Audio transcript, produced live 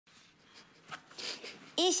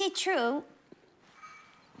Is it true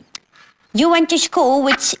you went to school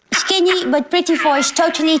with skinny but pretty voice,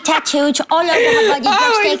 totally tattooed all over her body,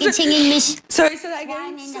 drugs taken, singing Miss... Sorry, say that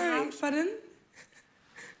again. Sorry, pardon?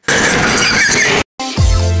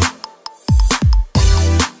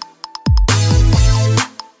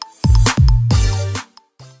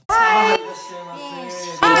 Hi.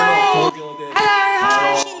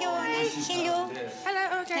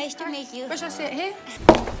 Hello, okay. Nice to meet you. Where should I sit? Here?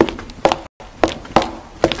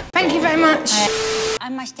 Thank you very much. I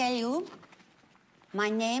must tell you,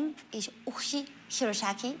 my name is Ushi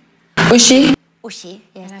Shirosaki. Ushi? Ushi,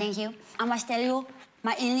 yes, thank you. I must tell you,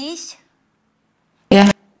 my English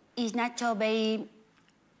is not so very...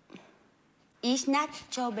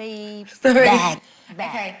 bad.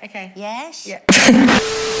 Okay. Yes? Yeah.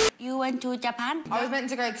 You went to Japan? I was meant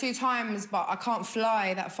to go 2 times, but I can't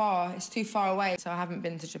fly that far. It's too far away, so I haven't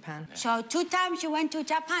been to Japan. So 2 times you went to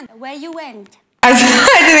Japan. Where you went? I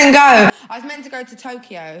didn't go. I was meant to go to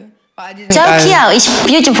Tokyo, but I didn't go. Tokyo is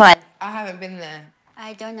beautiful. I haven't been there.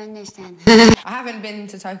 I don't understand. I haven't been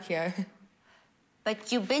to Tokyo.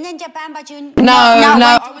 But you've been in Japan, but you... No.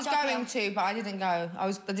 I was Tokyo. going to, but I didn't go.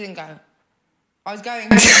 I didn't go. I was going.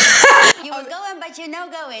 You were going, but you're not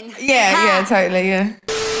going. Yeah, totally, yeah.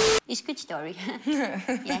 It's a good story.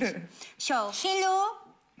 Yes. So, hello,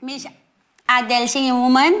 Miss Adele, singing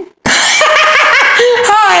woman.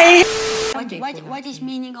 Hi. What is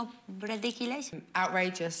meaning of ridiculous?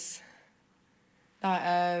 Outrageous.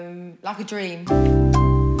 Like a dream.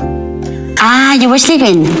 Ah, you were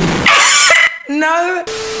sleeping. No.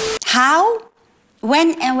 How,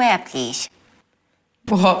 when, and where, please?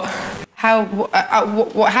 What? How?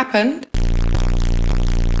 What happened?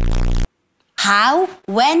 How,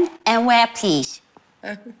 when, and where, please?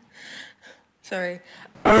 Sorry.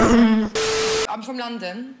 I'm from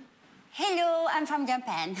London. Hello, I'm from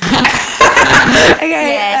Japan. Okay.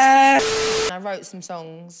 Yes. I wrote some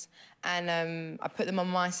songs and I put them on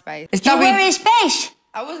MySpace. You were in space?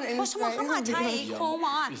 I wasn't in space. Come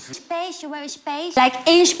on. Space, you were in space? Like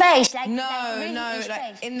in space? Like, no, really no, in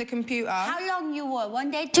like in the computer. How long you were?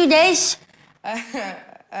 1 day, 2 days?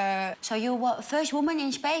 So you were first woman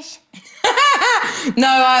in space?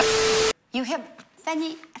 No, You have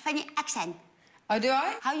funny accent. Oh, do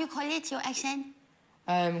I? How you call it, your accent?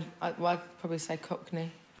 I'd probably say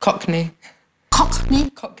Cockney. Cockney. Cockney?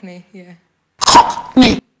 Cockney, yeah.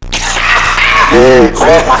 Cockney.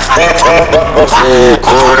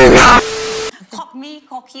 Cock me,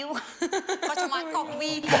 cock you. Cock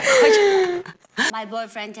me. My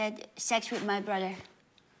boyfriend had sex with my brother.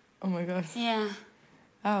 Oh my God. Yeah.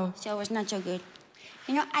 Oh. So it was not so good.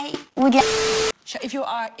 You know, I would like... So if you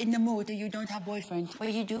are in the mood and you don't have boyfriend, what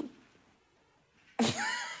do you do?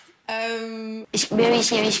 It's a very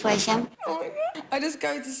serious question. Oh my God. I just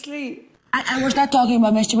go to sleep. I was not talking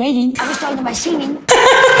about masturbating. I was talking about singing.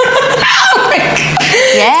 Oh my God.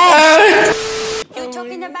 Yes. You're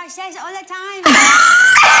talking about sex all the time.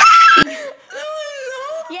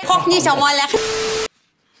 Yeah.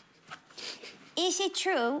 Is it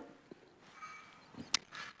true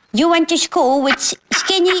you went to school with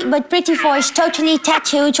skinny but pretty voice, totally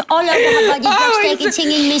tattooed all over her body, drugs taken,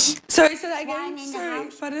 singing Miss... Sorry, say that again. Sorry,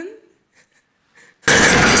 pardon?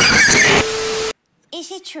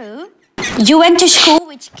 Is it true you went to school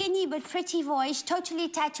with skinny but pretty voice, totally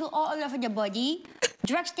tattooed all over the body,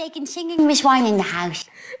 drugs taken, singing Miss Wine in the house?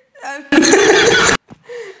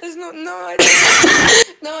 There's no, I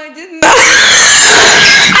didn't. No, I didn't.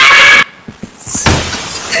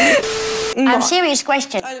 I'm serious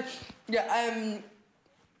question.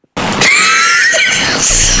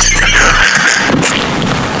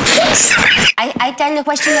 I tell the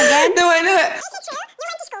question again? No, I know it.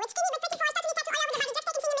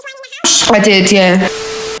 I did, yeah.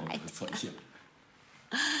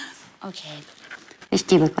 Okay. It's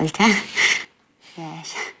difficult, huh?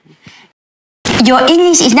 Yes. Your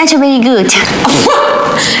English is not so very good.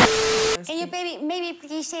 Can you maybe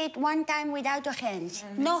please say it 1 time without your hands?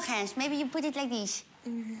 No hands. Maybe you put it like this.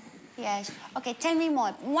 Yes. Okay, tell me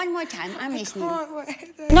more. 1 more time. I'm listening.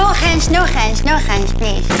 No hands,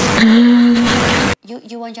 please.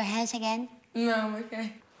 You want your hands again? No, I'm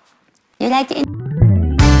okay. You like it?